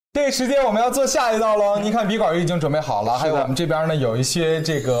这个时间我们要做下一道喽。你看笔管鱼已经准备好了，还有我们这边呢有一些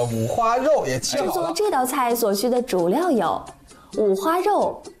这个五花肉也切好了。制作这道菜所需的主料有五花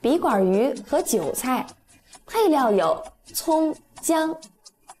肉、笔管鱼和韭菜，配料有葱、姜。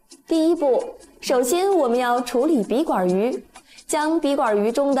第一步，首先我们要处理笔管鱼，将笔管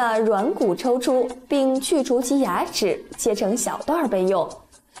鱼中的软骨抽出，并去除其牙齿，切成小段备用。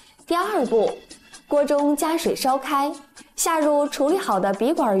第二步，锅中加水烧开，下入处理好的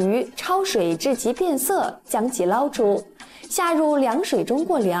笔管鱼，焯水至其变色，将其捞出，下入凉水中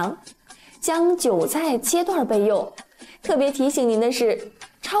过凉。将韭菜切段备用。特别提醒您的是，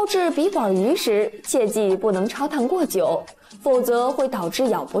焯制笔管鱼时，切记不能焯烫过久，否则会导致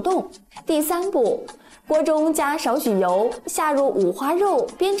咬不动。第三步，锅中加少许油，下入五花肉，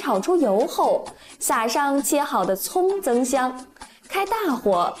煸炒出油后，撒上切好的葱增香，开大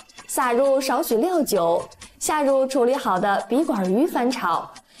火，撒入少许料酒，下入处理好的笔管鱼翻炒，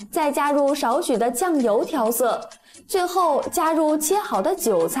再加入少许的酱油调色，最后加入切好的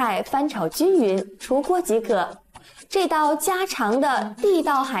韭菜翻炒均匀，出锅即可。这道家常的地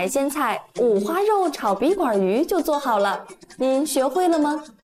道海鲜菜五花肉炒笔管鱼就做好了，您学会了吗？